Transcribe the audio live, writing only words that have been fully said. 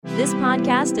This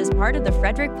podcast is part of the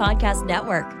Frederick Podcast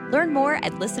Network. Learn more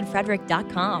at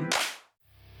listenfrederick.com.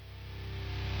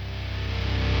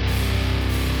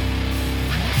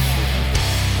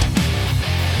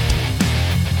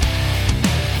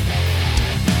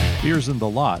 Beers in the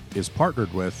Lot is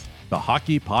partnered with the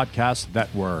Hockey Podcast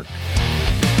Network.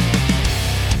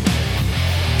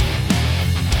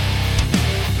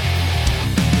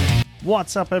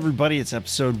 What's up, everybody? It's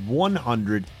episode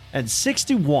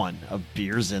 161 of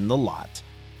Beers in the Lot.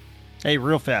 Hey,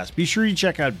 real fast, be sure you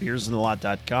check out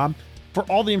beersinthelot.com for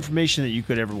all the information that you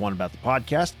could ever want about the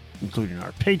podcast, including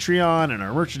our Patreon and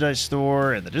our merchandise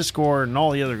store and the Discord and all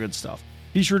the other good stuff.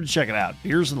 Be sure to check it out,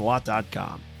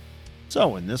 beersinthelot.com.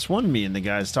 So in this one, me and the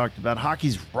guys talked about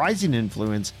hockey's rising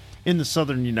influence in the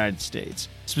southern United States,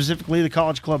 specifically the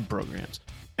college club programs.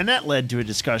 And that led to a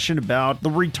discussion about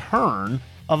the return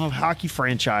of a hockey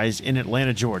franchise in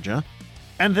Atlanta, Georgia,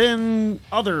 and then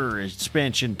other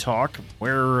expansion talk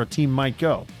where a team might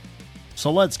go.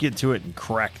 So let's get to it and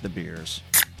crack the beers.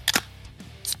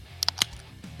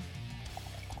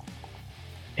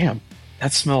 Damn,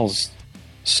 that smells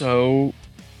so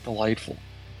delightful.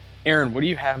 Aaron, what do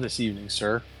you have this evening,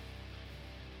 sir?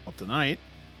 Well, tonight,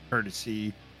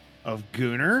 courtesy of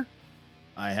Gooner,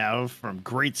 I have from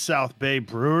Great South Bay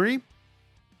Brewery,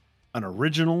 an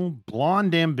original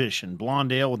Blonde Ambition,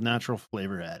 blonde ale with natural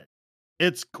flavor added.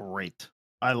 It's great.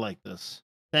 I like this.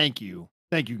 Thank you.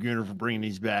 Thank you, Gooner, for bringing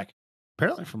these back.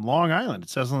 Apparently from Long Island. It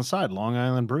says on the side, Long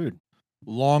Island brewed.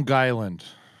 Long Island.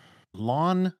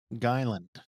 Long Island.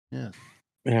 Yeah.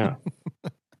 Yeah.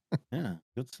 Yeah.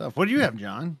 Good stuff. What do you have,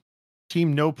 John?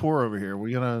 Team No Pour over here.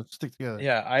 We're going to stick together.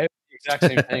 Yeah, I have the exact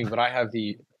same thing, but I have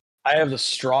the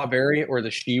strawberry or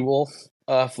the She-Wolf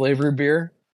flavored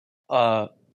beer.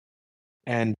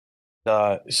 And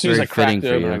as soon as Very I cracked fitting it for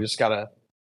open, you. I just gotta.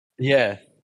 Yeah,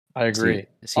 I agree.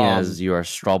 Seen as you are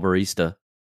strawberryista.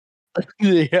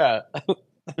 Yeah,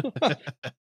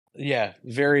 yeah.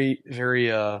 Very,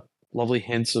 very lovely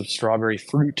hints of strawberry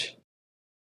fruit.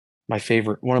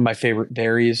 One of my favorite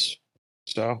berries.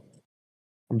 So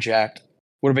I'm jacked.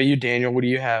 What about you, Daniel? What do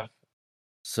you have?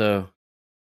 So,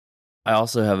 I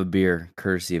also have a beer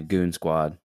courtesy of Goon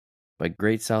Squad by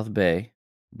Great South Bay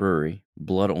Brewery,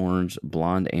 Blood Orange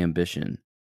Blonde Ambition.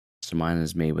 So mine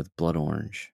is made with blood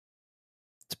orange.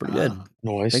 It's pretty good.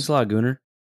 Nice. Thanks a lot, Gooner.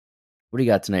 What do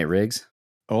you got tonight, Riggs?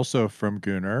 Also from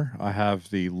Gooner, I have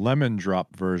the lemon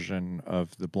drop version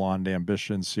of the Blonde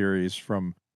Ambition series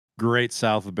from Great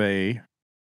South Bay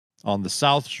on the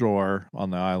South Shore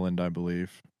on the island, I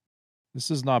believe. This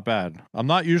is not bad. I'm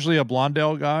not usually a blonde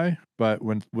ale guy, but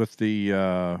with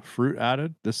the fruit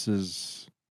added, this is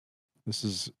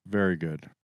very good.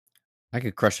 I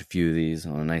could crush a few of these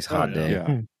on a nice hot day.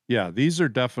 Yeah. Yeah, these are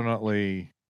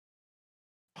definitely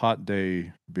hot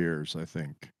day beers, I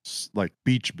think. Like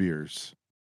beach beers.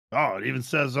 Oh, it even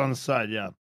says on the side, yeah.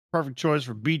 Perfect choice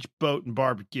for beach, boat, and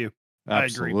barbecue. I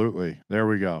agree. Absolutely. There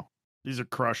we go. These are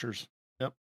crushers.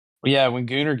 Yep. Well, yeah, when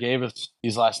Gooner gave us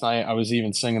these last night, I was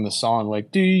even singing the song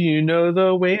like, "Do you know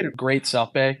the way to Great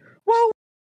South Bay?" Whoa,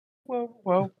 whoa,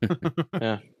 whoa.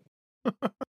 Yeah.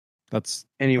 That's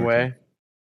Anyway.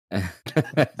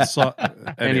 so,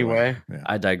 Anyway. Yeah.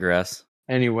 I digress.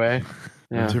 Anyway.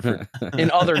 Yeah. Different In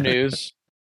other news.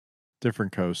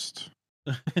 different coast.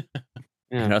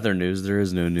 In other news, there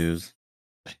is no news.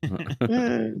 No,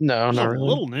 There's not a really.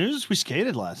 little news. We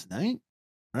skated last night.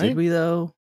 Right? Did we,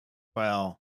 though?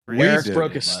 Well, Eric did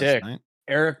broke a last stick. night.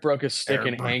 Eric broke a stick Eric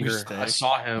in broke a anger. stick. I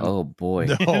saw him. Oh, boy.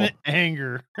 No. In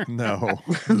anger. No.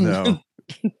 No.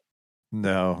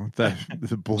 No. That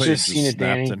the blade Should've just seen it,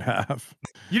 snapped Danny. in half.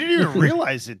 You didn't even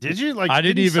realize it, did you? Like I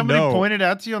didn't even somebody know. Pointed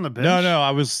out to you on the bench. No,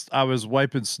 I was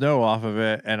wiping snow off of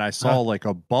it and I saw like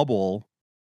a bubble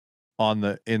in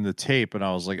the tape and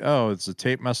I was like, "Oh, it's the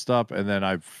tape messed up." And then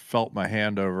I felt my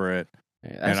hand over it.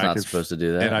 That's And I not could supposed to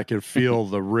do that. And I could feel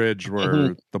the ridge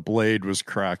where the blade was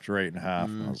cracked right in half.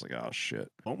 And I was like, "Oh shit!"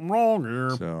 Something wrong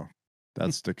here. So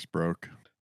that stick's broke.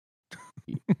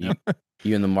 you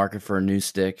in the market for a new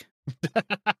stick?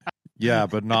 Yeah,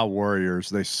 but not Warriors.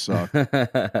 They suck. He has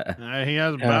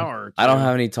a Bauer. I don't too.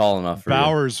 have any tall enough for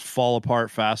Bowers fall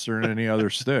apart faster than any other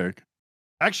stick.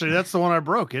 Actually, that's the one I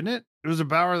broke, isn't it? It was a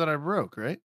Bauer that I broke,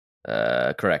 right?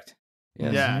 you. Correct.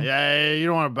 Yes. Yeah. You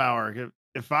don't want a Bauer.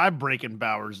 If I break in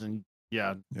Bowers, then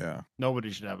yeah, Yeah.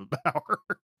 nobody should have a Bauer.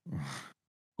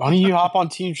 Why don't you hop on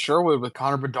Team Sherwood with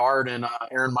Connor Bedard and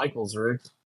Aaron Michaels, Rick?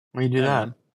 Why don't you do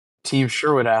that? Team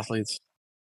Sherwood athletes.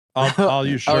 I'll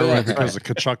use Sherwood yeah, because right.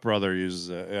 the Kachuk brother uses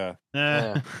it. Yeah.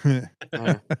 Eh. Yeah.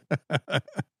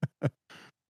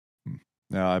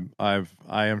 No, I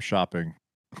am shopping.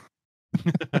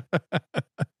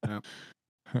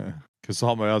 Because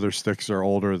all my other sticks are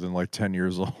older than like 10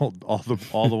 years old. All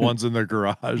the ones in the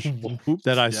garage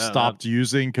that I stopped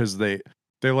using because they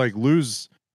lose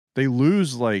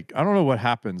like, I don't know what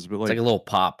happens, but It's like a little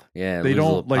pop. Yeah. they lose a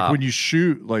little don't like pop. when you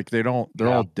shoot, like they're all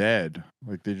dead.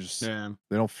 Like they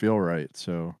don't feel right.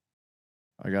 So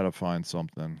I gotta find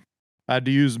something. I had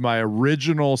to use my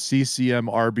original CCM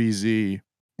RBZ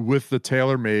with the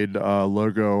TaylorMade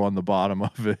logo on the bottom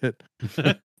of it.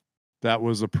 That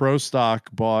was a pro stock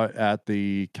bought at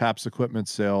the Caps equipment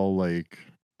sale like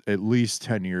at least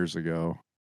 10 years ago.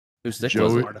 Whose stick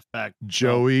was it? Artifact.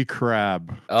 Joey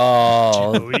Crab.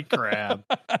 Oh, Joey Crab.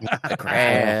 the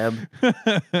crab.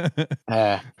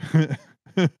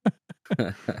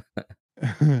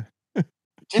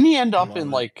 Didn't he end up Love in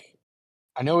it. like?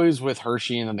 I know he was with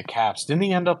Hershey and then the Caps. Didn't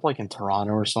he end up like in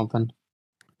Toronto or something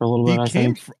for a little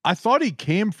bit? I thought he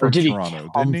came or from did Toronto, he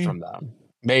come didn't he? from them?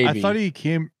 Maybe. I thought he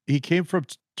came from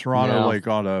Toronto No. like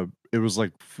it was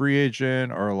like free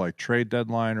agent or like trade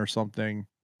deadline or something.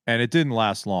 And it didn't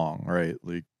last long, right?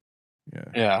 Like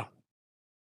Yeah.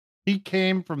 He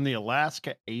came from the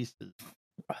Alaska Aces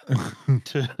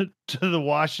to the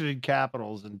Washington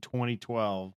Capitals in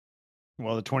 2012.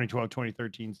 Well, the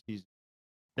 2012-2013 season.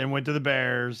 Then went to the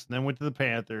Bears, then went to the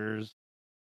Panthers,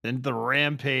 then the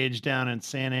Rampage down in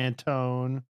San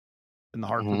Antone in the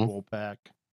Hartford Wolfpack.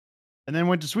 And then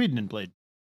went to Sweden and played.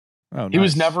 Oh, He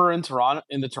was nice. never in Toronto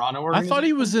in the Toronto I organization. thought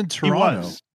he was in Toronto.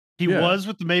 He Yeah. was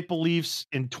with the Maple Leafs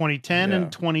in 2010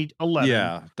 and 2011.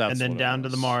 Yeah, that's and then what it down to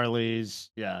the was. Marlies.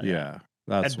 Yeah.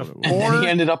 That's And what it And was. before- then he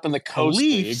ended up in the The Coast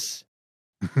League. Leafs,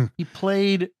 he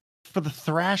played for the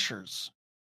Thrashers.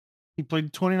 He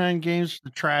played 29 games for the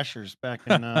Trashers back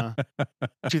in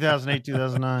 2008,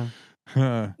 2009.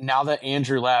 Now that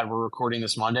Andrew Ladd, we're recording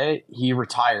this Monday, he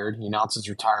retired. He announced his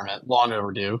retirement, long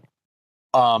overdue.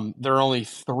 There are only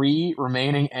 3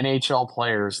 remaining NHL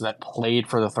players that played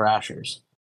for the Thrashers.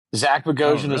 Zach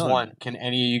Bogosian is really? one. Can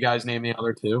any of you guys name the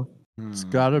other 2? It's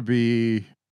got to be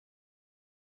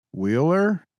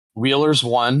Wheeler. Wheeler's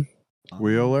one.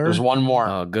 Wheeler. There's one more.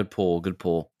 Oh, good pull. Good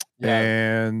pull.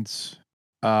 And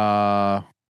Do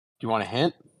you want a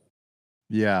hint?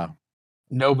 yeah.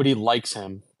 Nobody likes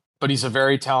him, but he's a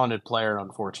very talented player,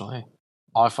 unfortunately.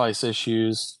 Off-ice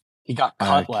issues. He got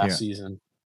cut last can't. season.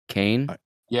 Kane?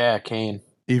 Yeah, Kane.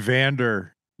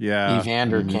 Evander. Yeah.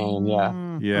 Evander Kane,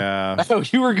 yeah. Yeah. Oh,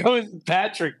 you were going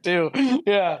Patrick, too.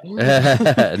 Yeah. No,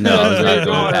 I was not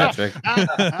going Patrick.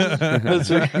 That's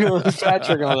what you were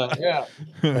Patrick on that,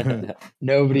 yeah.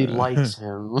 Nobody likes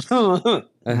him.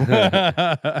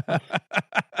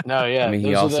 No, yeah. I mean, he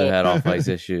those are also the- had off-ice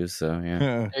issues, so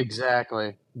yeah.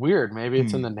 Exactly. Weird. Maybe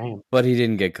it's in the name. But he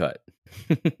didn't get cut.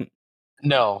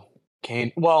 No.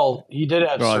 Kane. Well, he did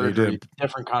have Well, he surgery. did.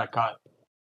 Different kind of cut.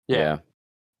 Yeah.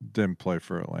 Didn't play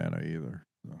for Atlanta either.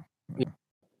 So,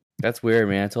 That's weird,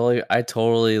 man. I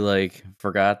totally like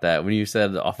forgot that when you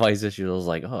said off-ice issues. I was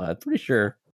like, oh, I'm pretty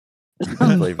sure he did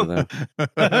play for them.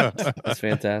 That's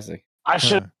fantastic. I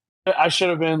should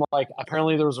have been like,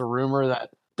 apparently there was a rumor that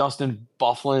Dustin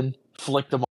Bufflin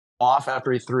flicked him off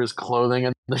after he threw his clothing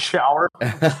in the shower.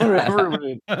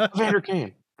 Evander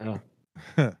Kane.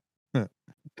 Yeah.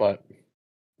 But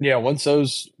yeah, once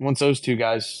those 2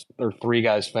 guys or 3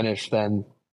 guys finish, then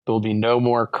there'll be no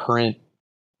more current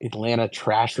Atlanta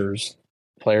Trashers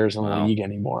players in the Wow. league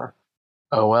anymore.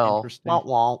 Oh well. Interesting.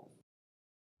 Wah.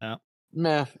 Yeah.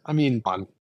 Meh. I mean,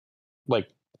 like,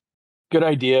 good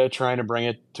idea trying to bring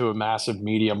it to a massive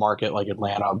media market like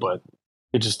Atlanta, but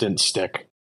it just didn't stick.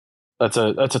 That's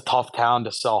a tough town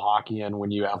to sell hockey in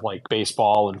when you have like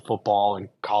baseball and football and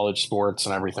college sports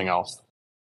and everything else.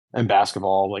 And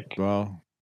basketball, like well,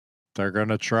 they're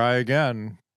gonna try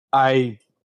again.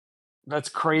 that's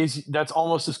crazy. That's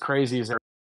almost as crazy as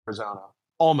Arizona.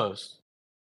 Almost.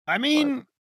 I mean,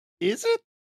 is it?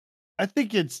 I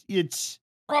think it's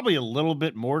probably a little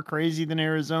bit more crazy than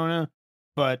Arizona,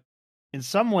 but in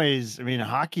some ways, I mean,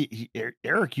 hockey.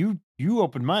 Eric, you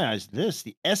opened my eyes to this.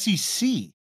 The SEC,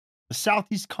 the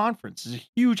Southeast Conference, is a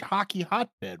huge hockey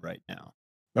hotbed right now.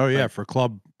 Oh yeah, Like- for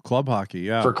club hockey.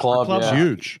 Yeah, For club, club it's yeah.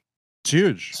 huge. It's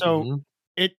huge. So Mhm.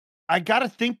 I got to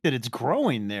think that it's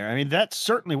growing there. I mean, that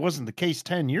certainly wasn't the case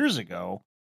 10 years ago,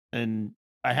 and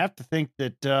I have to think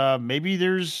that maybe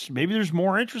there's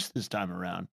more interest this time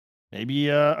around. Maybe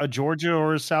a Georgia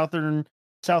or a southeastern,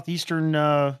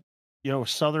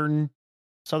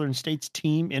 southern states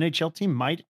team, NHL team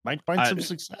might find some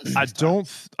success. I this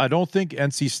time. don't think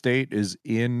NC State is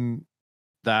in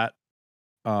that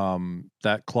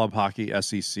club hockey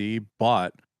SEC,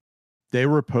 but they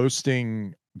were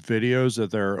posting videos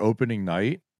of their opening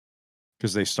night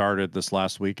because they started this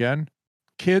last weekend.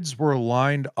 kids were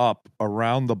lined up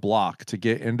around the block to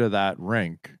get into that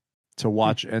rink to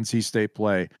watch NC State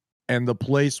play, and the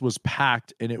place was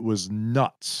packed, and it was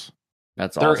nuts.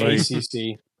 That's They're awesome.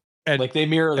 ACC. And, Like they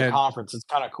mirror the and- conference. It's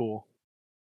kind of cool.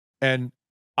 and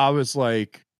I was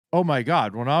like, oh my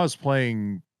God, when I was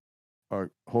playing,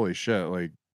 holy shit,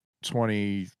 like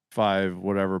 25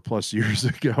 whatever plus years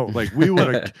ago, like we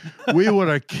would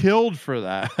have killed for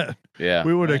that. Yeah.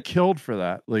 We would have killed for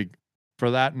that. Like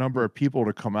for that number of people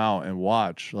to come out and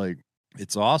watch, like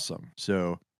it's awesome.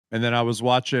 So, and then I was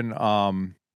watching,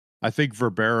 I think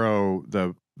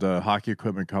Verbero, the hockey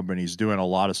equipment company, is doing a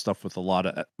lot of stuff with a lot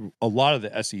of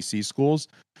the SEC schools.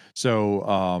 So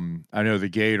I know the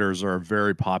Gators are a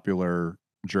very popular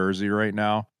jersey right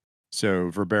now.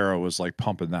 So Verbero was like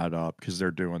pumping that up because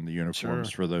they're doing the uniforms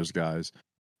for those guys.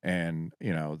 And,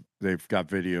 you know, they've got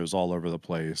videos all over the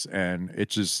place, and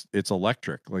it's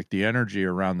electric. Like the energy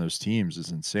around those teams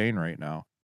is insane right now.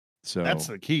 So That's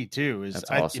the key too. Is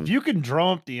That's awesome. if you can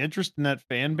drum up the interest in that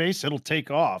fan base, it'll take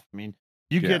off. I mean,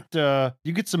 you get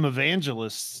some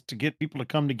evangelists to get people to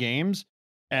come to games,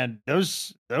 and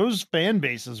those fan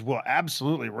bases will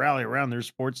absolutely rally around their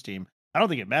sports team. I don't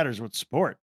think it matters what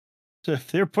sport. So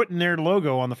if they're putting their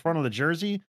logo on the front of the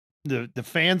jersey, the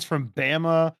fans from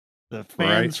Bama, the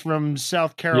fans from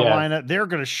South Carolina, they're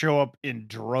going to show up in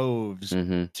droves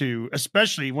to,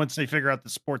 especially once they figure out the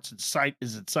sport's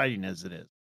as exciting as it is.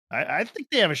 I think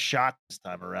they have a shot this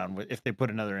time around if they put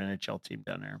another NHL team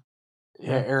down there.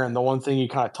 Yeah, Aaron, the one thing you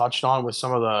kind of touched on with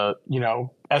some of the, you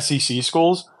know, SEC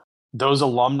schools, those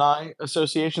alumni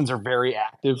associations are very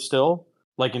active still,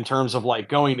 like in terms of like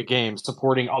going to games,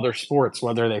 supporting other sports,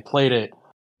 whether they played it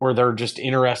or they're just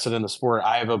interested in the sport.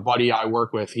 I have a buddy I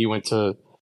work with. He went to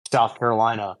South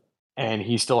Carolina, and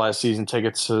he still has season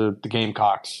tickets to the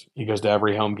Gamecocks. He goes to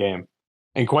every home game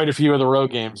and quite a few of the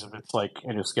road games if it's like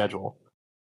in his schedule.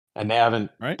 And they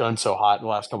haven't done so hot in the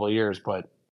last couple of years, but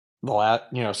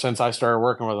since I started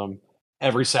working with him,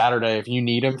 every Saturday, if you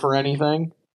need him for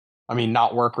anything, I mean,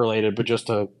 not work related, but just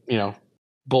to, you know,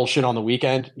 bullshit on the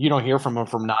weekend, you don't hear from him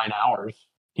for 9 hours.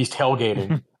 He's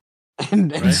tailgating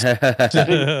and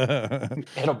sitting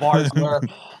in a bar somewhere,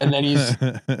 and then he's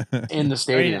in the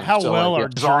stadium. I mean, how So, well like, are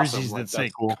it's jerseys awesome. that Like, say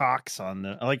that's cool. Cox on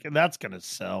them? Like, that's going to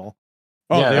sell.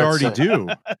 Oh, Yeah, they that's already do.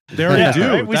 They already do.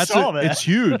 Right? We saw that. It's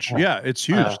huge. Yeah, it's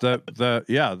huge.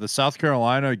 The South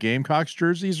Carolina Gamecocks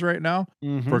jerseys right now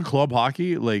for club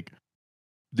hockey, like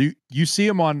you see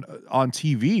them on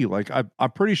TV. Like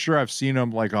I'm pretty sure I've seen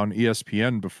them like on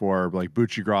ESPN before, like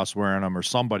Bucci Gross wearing them or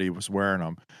somebody was wearing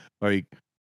them. Like,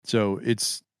 so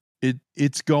it's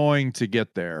going to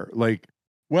get there. Like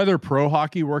whether pro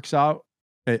hockey works out,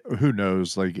 who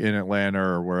knows? Like in Atlanta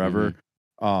or wherever.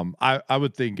 I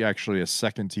would think actually a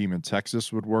second team in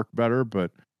Texas would work better,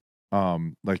 but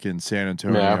like in San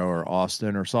Antonio or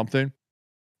Austin or something.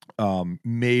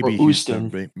 Maybe Or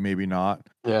Houston, Houston. maybe not.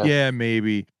 Yeah. Yeah,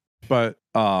 maybe. But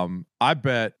I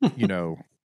bet, you know,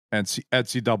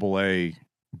 NCAA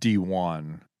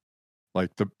D1, like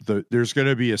there's going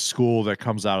to be a school that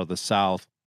comes out of the South,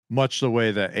 much the way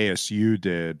that ASU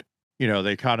did. You know,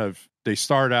 they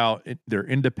start out, they're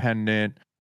independent,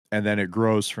 and then it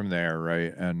grows from there,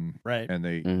 right? And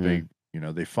they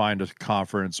they find a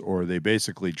conference, or they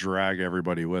basically drag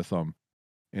everybody with them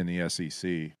in the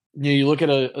SEC. Yeah, you look at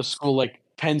a school like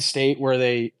Penn State, where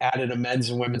they added a men's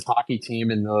and women's hockey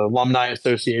team, and the alumni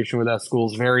association with that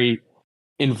school is very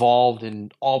involved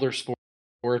in all their sports.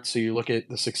 So you look at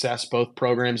the success both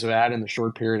programs have had in the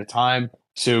short period of time.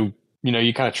 So, you know,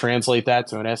 you kind of translate that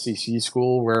to an SEC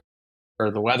school where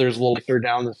the weather's a little nicer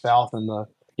down in the South and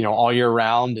all year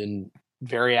round, and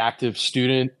very active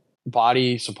student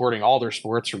body supporting all their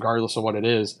sports, regardless of what it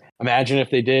is. Imagine if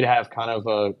they did have kind of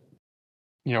a,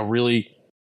 really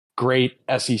great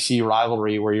SEC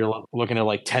rivalry where you're looking at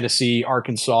like Tennessee,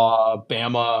 Arkansas,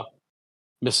 Bama,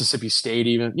 Mississippi State,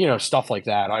 even, stuff like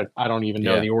that. I don't even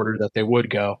know the order that they would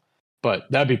go, but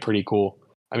that'd be pretty cool.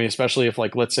 I mean, especially if,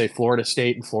 like, let's say Florida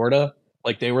State and Florida,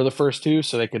 like they were the first two,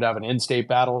 so they could have an in-state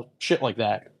battle, shit like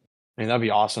that. I mean, that'd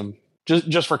be awesome.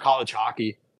 Just for college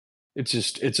hockey.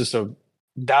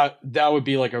 That would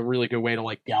be like a really good way to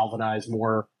like galvanize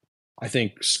more, I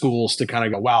think, schools to kind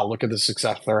of go, wow, look at the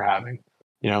success they're having,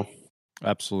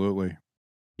 Absolutely.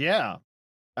 Yeah.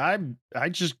 I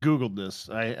just Googled this.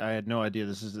 I had no idea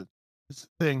this is a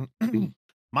thing.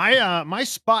 My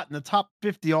spot in the top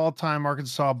 50 all-time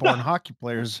Arkansas-born hockey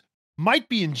players might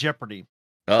be in jeopardy.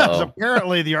 Because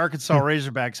apparently the Arkansas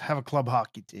Razorbacks have a club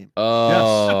hockey team.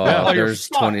 Oh, yes.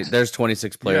 There's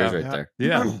 26 players there.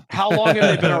 Yeah. How long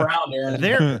have they been around,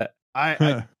 Aaron?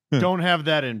 I don't have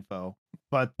that info.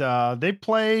 But they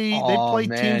play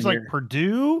teams like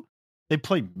Purdue. They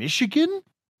play Michigan.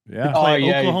 Yeah. They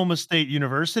play Oklahoma State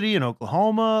University in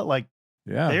Oklahoma. Like,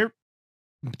 Yeah.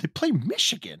 they play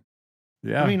Michigan.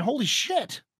 Yeah. I mean, holy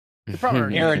shit.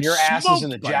 Aaron, your ass is in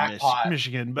the jackpot.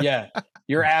 Michigan. But yeah.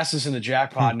 Your ass is in the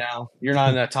jackpot now. You're not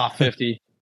in that top 50.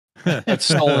 That's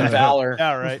stolen valor.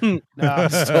 Yeah, right.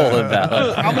 Stolen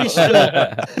valor. I'm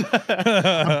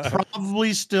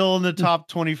probably still in the top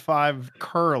 25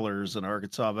 curlers in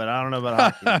Arkansas, but I don't know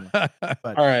about hockey.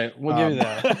 But, all right, we'll give you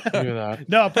that. Give you that.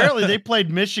 No, apparently they played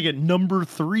Michigan, number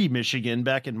 3 Michigan,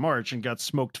 back in March and got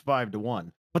smoked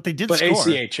 5-1. But they did score.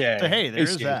 ACHA. So, hey,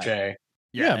 there's that.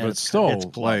 Yeah, but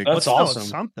still, like, that's awesome.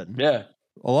 Something. Yeah.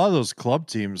 A lot of those club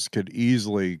teams could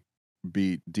easily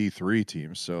beat D3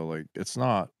 teams. So, like, it's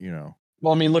not,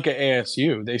 Well, I mean, look at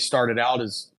ASU. They started out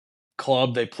as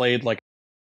club. They played like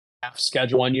half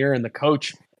schedule one year, and the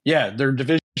coach, their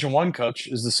Division I coach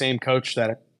is the same coach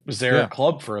that was there at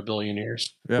club for a billion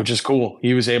years, which is cool.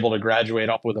 He was able to graduate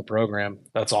up with a program.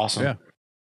 That's awesome. Yeah.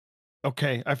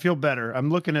 Okay, I feel better. I'm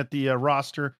looking at the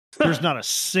roster. There's not a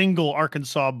single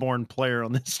Arkansas-born player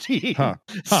on this team,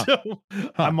 so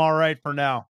I'm all right for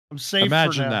now. I'm safe.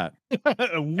 Imagine for now.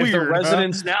 that. Weird. If the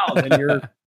residents now, then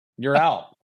you're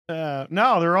out.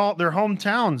 No, their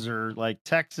hometowns are like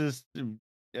Texas.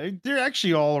 They're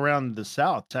actually all around the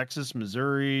South: Texas,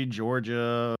 Missouri,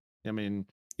 Georgia. I mean,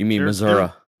 you mean Missouri?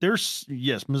 There's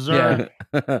yes, Missouri.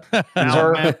 Yeah.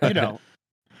 Now,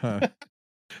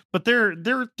 but they're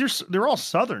all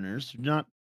Southerners, not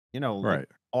right.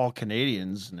 all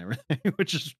Canadians and everything,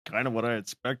 which is kind of what I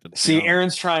expected. See,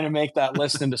 Aaron's trying to make that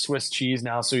list into Swiss cheese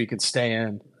now, so he could stay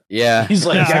in. Yeah, he's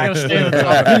like, I gotta stay in the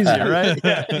top easier, right?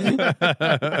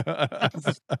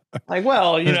 Like,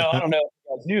 well, I don't know if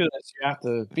you guys knew this. You have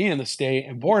to be in the state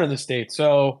and born in the state,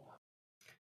 so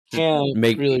can't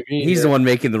really be. He's the one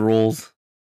making the rules.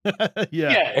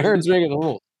 Yeah, Aaron's making the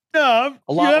rules. No,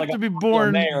 you have to be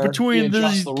born between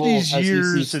these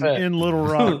years and in Little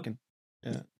Rock.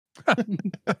 Yeah.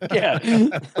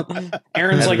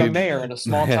 Aaron's like a mayor in a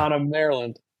small town of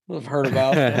Maryland. I've heard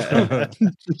about.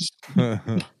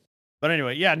 But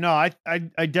anyway, I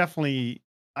definitely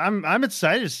I'm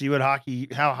excited to see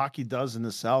how hockey does in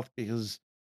the South, because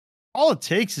all it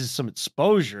takes is some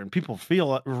exposure and people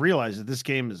realize that this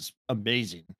game is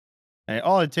amazing. And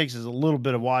all it takes is a little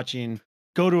bit of watching,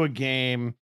 go to a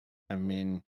game. I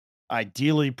mean,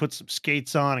 ideally put some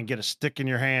skates on and get a stick in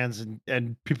your hands,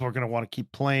 and people are going to want to keep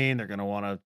playing. They're going to want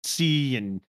to see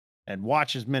and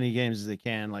watch as many games as they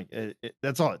can. Like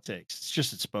that's all it takes. It's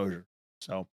just exposure.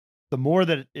 So the more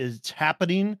that is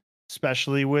happening,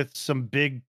 especially with some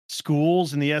big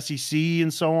schools in the SEC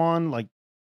and so on, like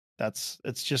it's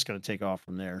just going to take off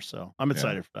from there. So I'm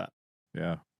excited for that.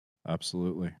 Yeah,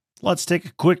 absolutely. Let's take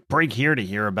a quick break here to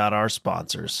hear about our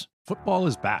sponsors. Football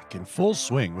is back in full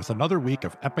swing with another week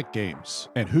of epic games.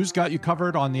 And who's got you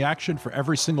covered on the action for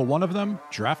every single one of them?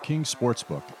 DraftKings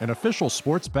Sportsbook, an official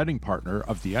sports betting partner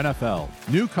of the NFL.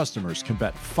 New customers can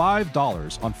bet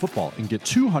 $5 on football and get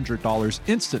 $200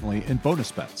 instantly in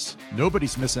bonus bets.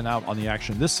 Nobody's missing out on the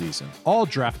action this season. All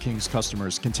DraftKings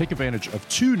customers can take advantage of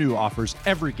 2 new offers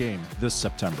every game this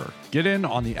September. Get in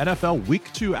on the NFL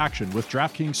Week 2 action with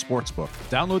DraftKings Sportsbook.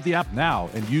 Download the app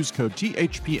now and use code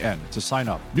THPN to sign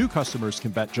up. New customers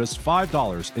can bet just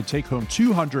 $5 and take home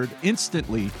 $200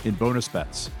 instantly in bonus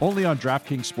bets. Only on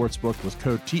DraftKings Sportsbook with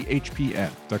code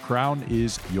THPN. The crown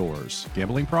is yours.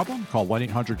 Gambling problem? Call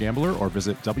 1-800-GAMBLER or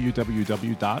visit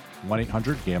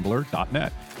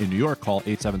www.1800gambler.net. In New York, call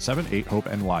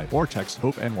 877-8-HOPE-NY or text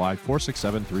HOPE-NY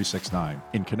 467-369.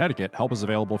 In Connecticut, help is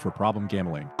available for problem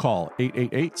gambling. Call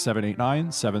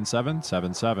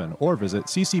 888-789-7777 or visit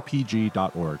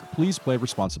ccpg.org. Please play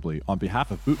responsibly on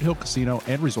behalf of Boot Hill Casino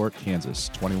and Resort, Kansas.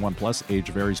 21 plus, age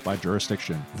varies by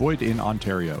jurisdiction. Void in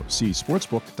Ontario. See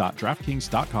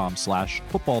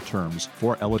sportsbook.draftkings.com/football terms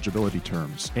for eligibility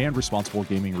terms and responsible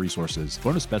gaming resources.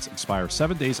 Bonus bets expire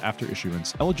 7 days after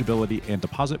issuance. Eligibility and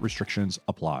deposit restrictions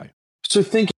apply. So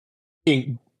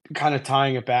thinking, kind of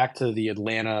tying it back to the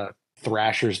Atlanta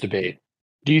Thrashers debate,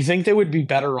 do you think they would be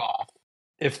better off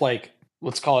if, like,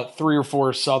 let's call it 3 or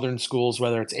 4 Southern schools,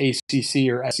 whether it's ACC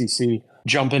or SEC,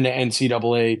 jump into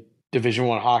NCAA Division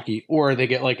I hockey, or they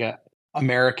get like a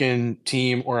American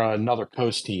team or another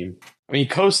Coast team? I mean,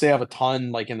 Coast, they have a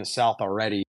ton like in the South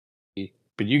already,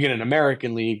 but you get an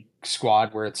American League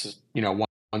squad where it's,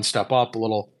 one step up a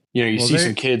little, see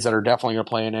some kids that are definitely going to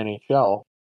play in NHL.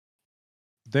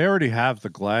 They already have the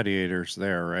Gladiators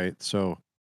there, right? So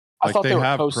I thought they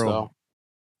have Coast, though.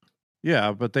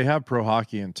 Yeah, but they have pro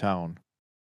hockey in town,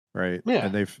 right? Yeah.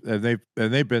 And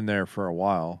they've been there for a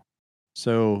while.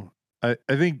 So I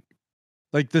think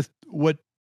like the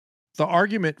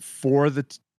argument for the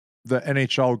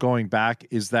NHL going back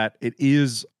is that it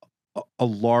is a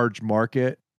large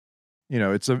market. You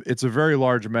know, it's a very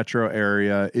large metro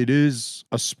area. It is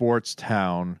a sports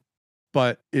town,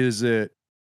 but is it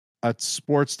a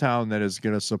sports town that is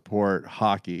going to support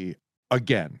hockey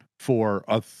again for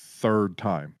a third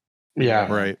time?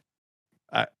 Yeah. Right.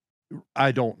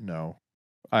 I don't know.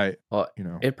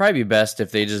 It'd probably be best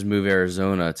if they just move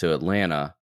Arizona to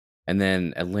Atlanta, and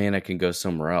then Atlanta can go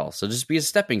somewhere else. So just be a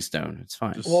stepping stone. It's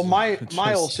fine. Well, my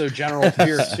also general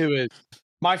fear too is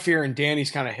my fear, and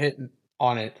Danny's kind of hitting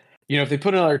on it. You know, if they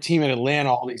put another team in Atlanta,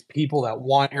 all these people that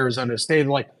want Arizona to stay,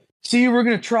 they're like, "See, we're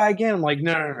going to try again." I'm like,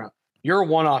 no. You're a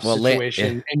one-off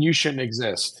situation, and you shouldn't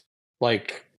exist.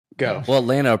 Like, go. Well,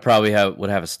 Atlanta probably would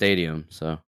have a stadium,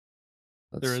 so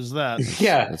there is that.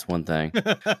 Yeah, that's one thing.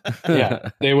 Yeah,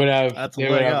 they would have. They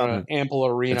would have an ample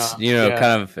arena. It's,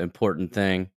 kind of important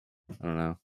thing. I don't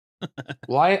know.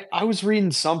 Well, I was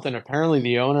reading something. Apparently,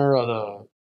 the owner of the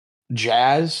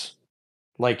Jazz,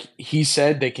 like he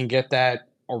said, they can get that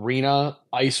arena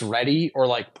ice ready or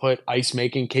like put ice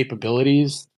making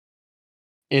capabilities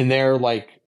in there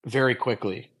like very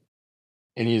quickly.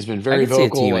 And he's been very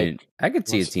vocal. I could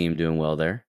see a team doing well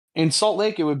there. In Salt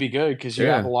Lake, it would be good because you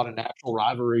have a lot of natural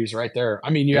rivalries right there. I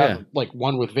mean, you have like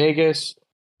one with Vegas,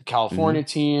 California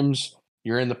teams.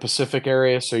 You're in the Pacific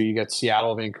area, so you get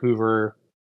Seattle, Vancouver,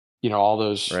 all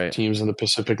those teams in the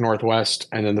Pacific Northwest,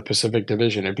 and then the Pacific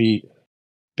Division. It'd be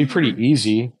pretty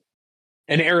easy.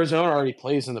 And Arizona already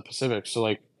plays in the Pacific, so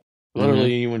like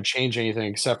literally you wouldn't change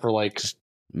anything except for like just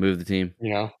move the team.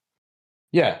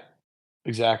 Yeah,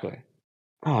 exactly.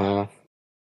 I don't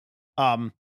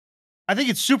know. I think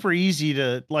it's super easy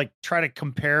to like try to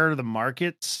compare the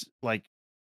markets, like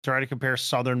try to compare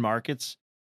Southern markets,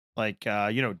 like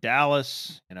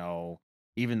Dallas,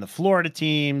 even the Florida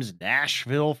teams,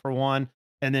 Nashville for one,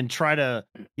 and then try to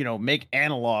make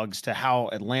analogs to how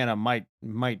Atlanta might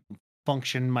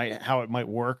function, how it might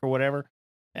work or whatever,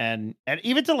 and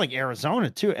even to like Arizona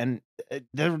too. And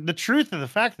the truth of the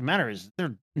fact of the matter is,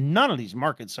 none of these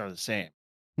markets are the same.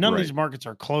 None of these markets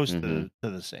are close to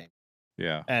the same.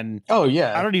 Yeah. And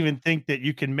I don't even think that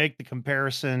you can make the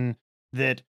comparison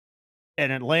that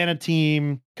an Atlanta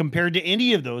team compared to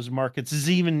any of those markets is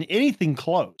even anything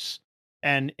close.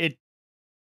 And it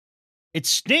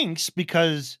stinks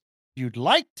because you'd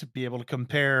like to be able to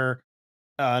compare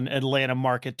an Atlanta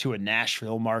market to a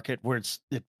Nashville market where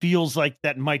it feels like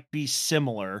that might be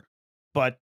similar,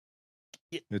 but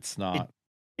it's not.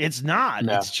 It's not.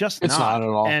 No, it's just it's not at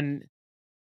all. And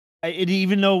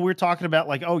even though we're talking about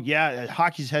like, oh yeah,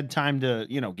 hockey's had time to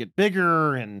get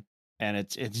bigger and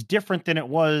it's different than it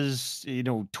was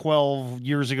 12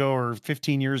 years ago or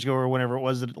 15 years ago or whenever it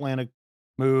was that Atlanta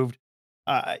moved.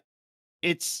 I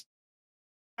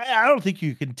don't think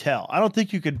you can tell. I don't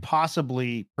think you could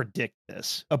possibly predict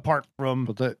this apart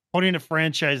from putting a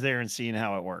franchise there and seeing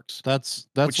how it works. That's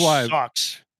which why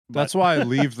sucks. That's why I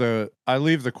leave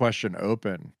the question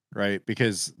open, right?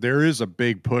 Because there is a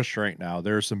big push right now.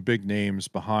 There are some big names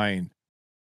behind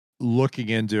looking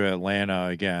into Atlanta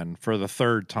again for the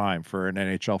third time for an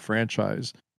NHL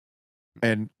franchise.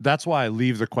 And that's why I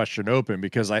leave the question open,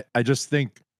 because I just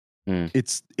think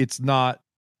it's not,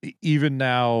 even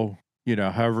now,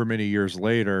 however many years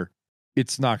later,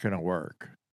 it's not going to work.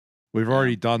 We've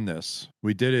already done this.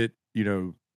 We did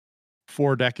it,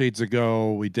 4 decades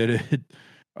ago. We did it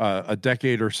a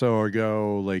decade or so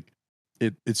ago. Like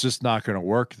it's just not going to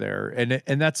work there.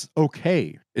 And that's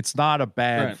okay. It's not a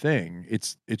bad thing.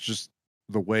 It's just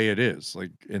the way it is.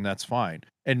 Like, and that's fine.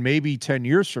 And maybe 10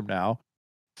 years from now,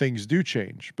 things do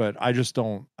change, but I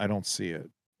don't see it.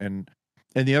 And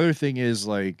the other thing is,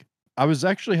 like, I was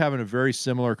actually having a very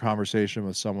similar conversation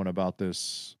with someone about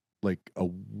this like a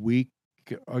week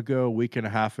and a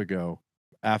half ago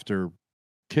after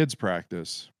kids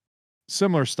practice.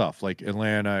 Similar stuff like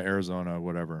Atlanta, Arizona,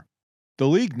 whatever. The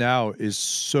league now is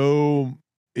so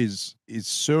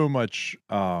much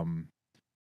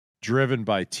driven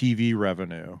by TV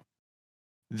revenue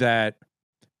that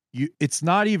it's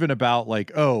not even about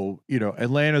like,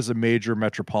 Atlanta's a major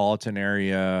metropolitan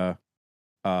area.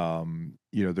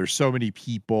 There's so many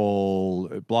people,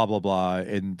 blah, blah, blah,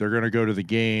 and they're going to go to the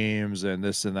games and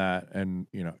this and that. And,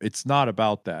 it's not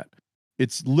about that.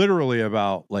 It's literally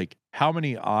about like how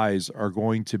many eyes are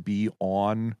going to be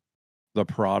on the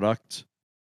product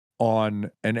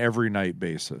on an every night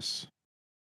basis.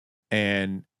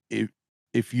 And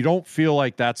if you don't feel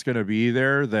like that's going to be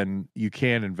there, then you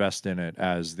can't invest in it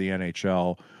as the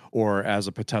NHL or as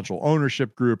a potential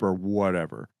ownership group or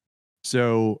whatever.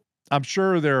 So I'm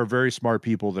sure there are very smart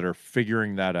people that are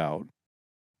figuring that out.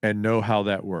 and know how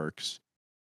that works.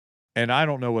 And I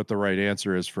don't know what the right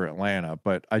answer is for Atlanta,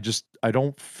 but I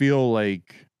don't feel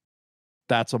like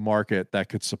that's a market that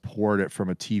could support it from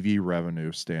a TV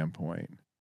revenue standpoint.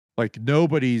 Like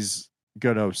nobody's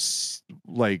gonna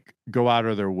like go out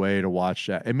of their way to watch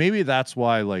that. And maybe that's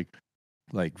why like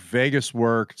Vegas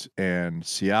worked and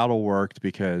Seattle worked,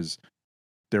 because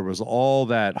there was all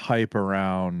that hype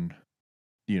around,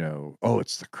 oh,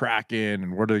 it's the Kraken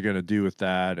and what are they going to do with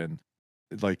that? And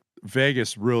like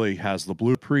Vegas really has the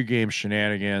blue pregame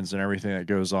shenanigans and everything that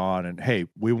goes on. And hey,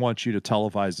 we want you to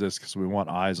televise this because we want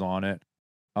eyes on it.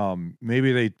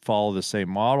 Maybe they follow the same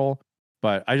model,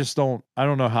 but I don't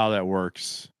know how that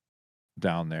works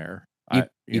down there.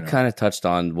 You kind of touched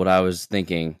on what I was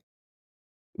thinking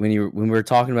when we were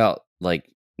talking about like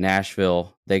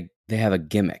Nashville. They have a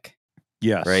gimmick.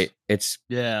 Yes. Right. It's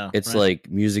right. like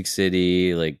Music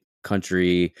City, like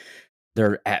country.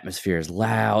 Their atmosphere is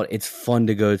loud. It's fun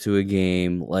to go to a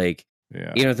game. Like,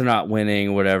 even if they're not winning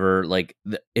or whatever, like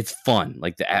it's fun.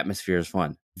 Like the atmosphere is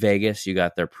fun. Vegas, you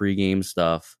got their pregame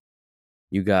stuff.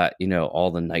 You got,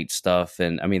 all the night stuff.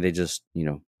 And I mean, they just,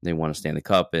 they want to stay in the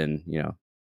cup and,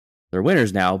 they're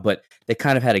winners now, but they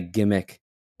kind of had a gimmick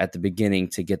at the beginning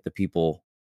to get the people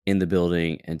in the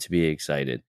building and to be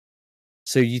excited.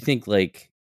 So you think like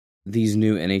these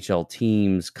new NHL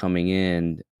teams coming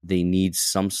in, they need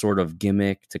some sort of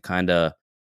gimmick to kind of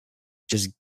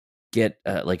just get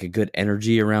like a good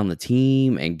energy around the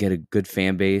team and get a good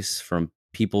fan base from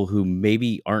people who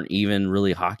maybe aren't even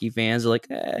really hockey fans. They're like,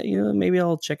 maybe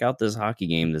I'll check out this hockey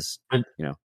game.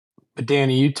 But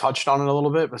Danny, you touched on it a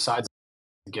little bit. Besides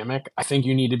the gimmick, I think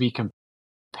you need to be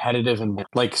competitive, and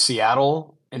like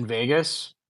Seattle and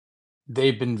Vegas,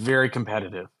 they've been very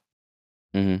competitive.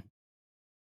 Mm-hmm.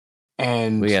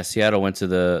 And Seattle went to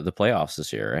the playoffs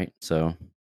this year, right? So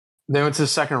they went to the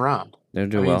second round. They're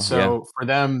doing well. So for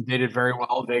them, they did very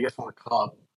well. Vegas won a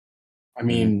cup. I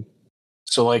mean,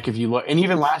 so like if you look, and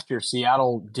even last year,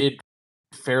 Seattle did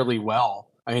fairly well.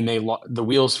 I mean, the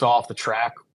wheels fell off the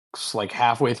track like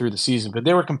halfway through the season, but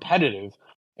they were competitive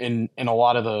in a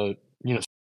lot of the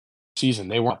season.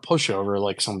 They weren't a pushover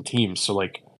like some teams. So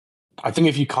like, I think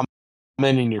if you come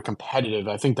in and you're competitive,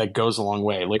 I think that goes a long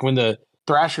way. Like when the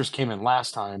Thrashers came in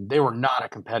last time, they were not a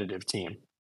competitive team,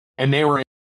 and they were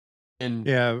in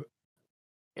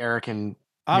Eric and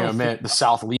the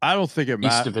South League. I don't think it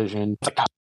matters. East Division.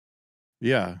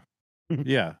 Yeah.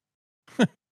 Yeah.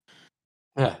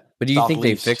 But do you think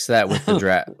they fixed that with the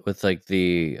draft, with like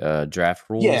the draft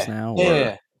rules now?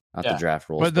 Yeah. Not the draft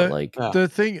rules, but like the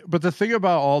thing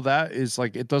about all that is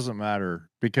like it doesn't matter,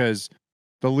 because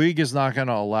the league is not going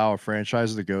to allow a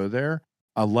franchise to go there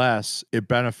unless it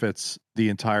benefits the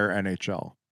entire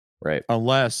NHL. Right.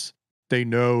 Unless they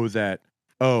know that,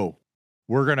 oh,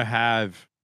 we're going to have,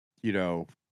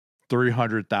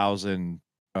 300,000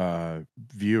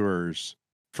 viewers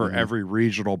for every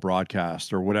regional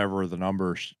broadcast or whatever the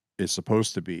number is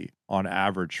supposed to be on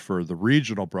average for the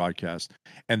regional broadcast.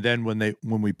 And then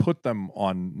when we put them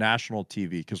on national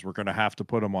TV, because we're going to have to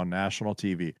put them on national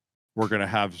TV,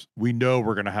 we know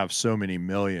we're going to have so many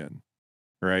million,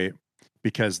 right?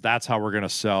 Because that's how we're going to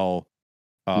sell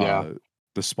the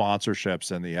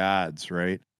sponsorships and the ads,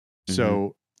 right? Mm-hmm.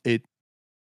 So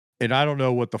and I don't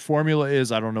know what the formula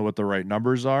is. I don't know what the right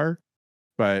numbers are,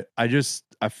 but I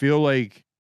feel like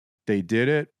they did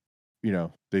it.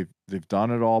 They've done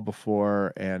it all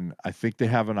before, and I think they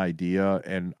have an idea,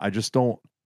 and I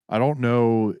don't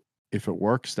know if it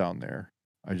works down there.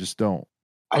 I just don't.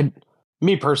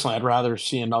 Me personally, I'd rather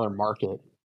see another market.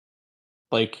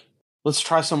 Like, let's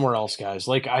try somewhere else, guys.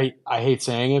 Like, I hate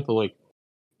saying it, but like,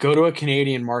 go to a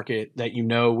Canadian market that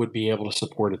would be able to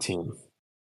support a team.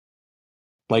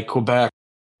 Like Quebec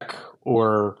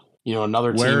or,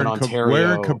 another team in Ontario.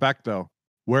 Where in Quebec, though?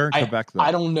 Quebec, though?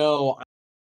 I don't know.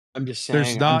 I'm just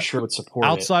saying, I'm sure it would support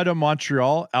outside of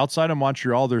Montreal,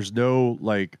 there's no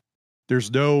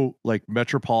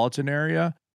metropolitan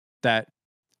area that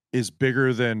is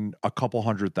bigger than a couple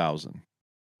 100,000.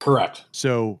 Correct.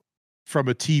 So from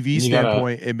a TV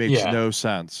standpoint, it makes no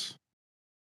sense.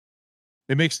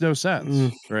 It makes no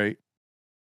sense, right?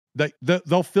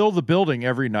 They'll fill the building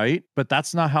every night, but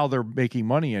that's not how they're making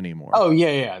money anymore. Oh,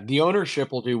 yeah. The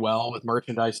ownership will do well with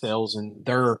merchandise sales and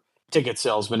their ticket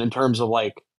sales, but in terms of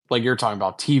like you're talking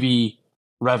about TV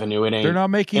revenue, they're not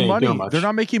making money. They're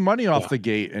not making money off the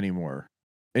gate anymore,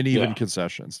 and even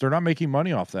concessions. They're not making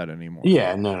money off that anymore.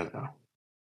 Yeah, no.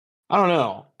 I don't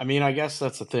know. I mean, I guess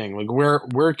that's the thing. Like,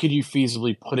 where could you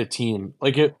feasibly put a team?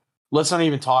 Like, let's not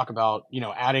even talk about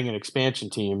adding an expansion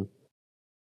team,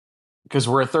 because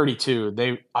we're at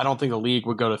 32. I don't think the league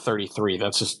would go to 33.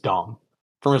 That's just dumb.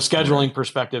 from a scheduling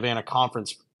perspective and a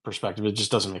conference perspective, it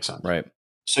just doesn't make sense. Right.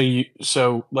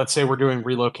 So let's say we're doing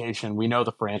relocation. We know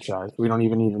the franchise. We don't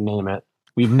even need to name it.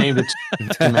 We've named it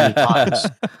too many times.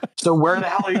 So where the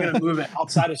hell are you going to move it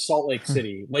outside of Salt Lake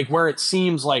City? Like where it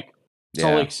seems like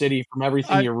Salt Lake City from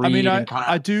everything you read.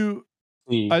 I do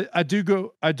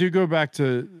go back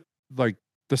to like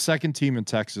the second team in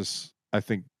Texas. I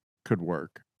think could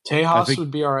work. Tejas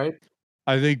would be all right.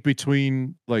 I think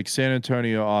between like San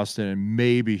Antonio, Austin, and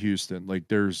maybe Houston, like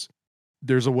there's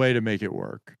a way to make it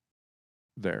work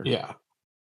there. Yeah.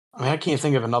 I mean, I can't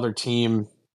think of another team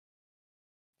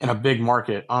in a big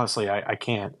market. Honestly, I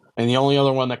can't. And the only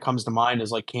other one that comes to mind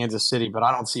is like Kansas City, but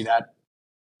I don't see that.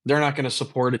 They're not going to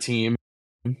support a team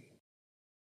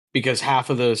because half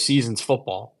of the season's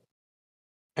football.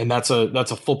 And that's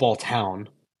a football town.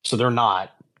 So they're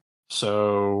not.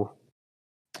 So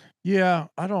yeah,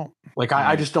 I don't like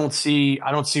I just don't see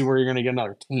where you're going to get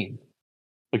another team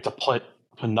like to put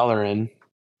another in.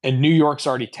 And New York's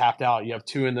already tapped out. You have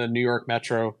 2 in the New York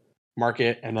metro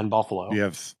market and then Buffalo. You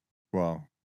have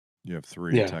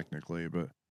 3 technically, but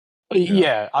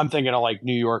yeah, I'm thinking of like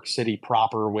New York City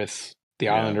proper with the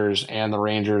Islanders and the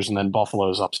Rangers, and then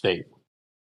Buffalo's upstate.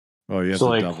 Oh, you have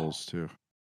the Devils too.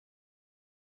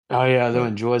 Oh yeah, they're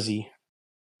in Jersey.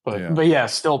 But yeah,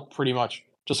 still pretty much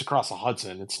just across the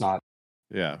Hudson. It's not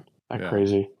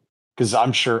crazy. Because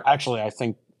I'm sure, actually, I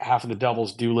think half of the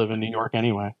Devils do live in New York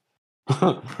anyway.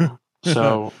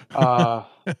 So,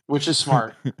 which is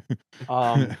smart.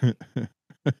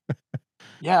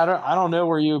 Yeah, I don't know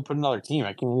where you would put another team.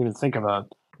 I can't even think of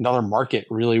another market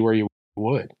really where you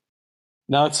would.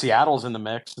 Now that Seattle's in the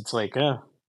mix, it's like, that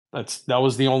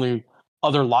was the only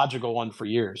other logical one for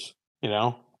years, you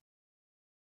know?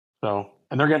 So,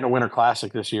 and they're getting a Winter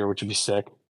Classic this year, which would be sick.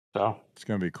 So it's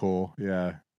gonna be cool.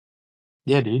 Yeah.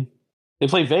 Yeah, dude. They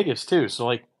play Vegas too. So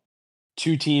like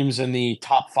 2 teams in the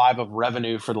top 5 of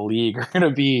revenue for the league are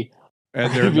gonna be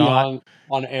on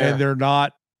air. And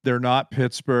they're not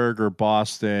Pittsburgh or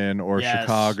Boston or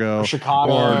Chicago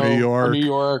or New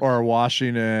York or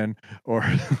Washington or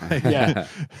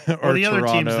or the other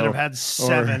teams that have had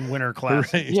 7 Winter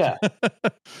Classics. Right. Yeah.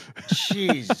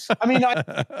 Jeez. I mean,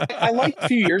 I liked a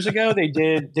few years ago they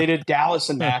did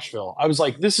Dallas and Nashville. I was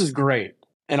like, this is great.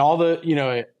 And all the,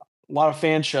 a lot of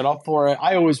fans showed up for it.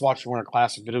 I always watched the Winter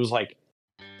Classic, but it was like,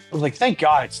 thank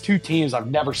God it's 2 teams I've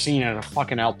never seen in a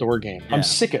fucking outdoor game. Yeah. I'm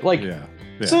sick of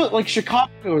So like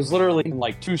Chicago is literally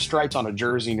like 2 stripes on a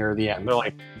jersey near the end. They're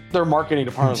like, their marketing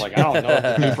department's like, I don't know what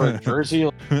to do for a jersey.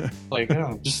 Like,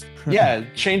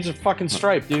 change the fucking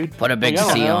stripe, dude. Put a big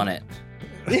C on it.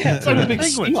 Yeah, put a big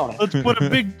C on it. Let's put a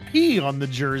big P on the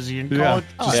jersey and call it.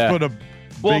 Put a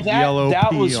big yellow P on it.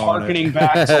 That was harkening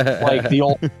back to like the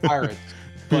old Pirates.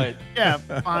 But yeah,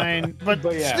 fine. But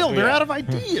still, they're out of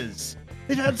ideas.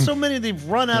 They've had so many, they've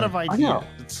run out of ideas. I know.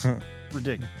 It's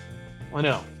ridiculous. I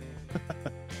know.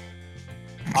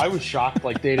 I was shocked,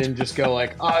 like they didn't just go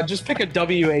like, just pick a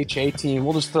WHA team.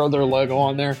 We'll just throw their logo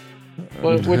on there.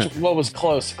 What was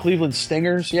close? Cleveland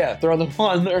Stingers? Yeah, throw them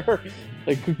on there.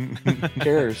 Like, who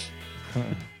cares?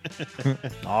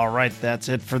 All right, that's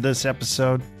it for this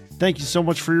episode. Thank you so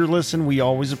much for your listen. We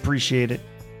always appreciate it.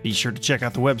 Be sure to check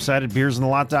out the website at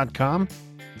beersinthelot.com,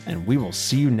 and we will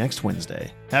see you next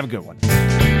Wednesday. Have a good one.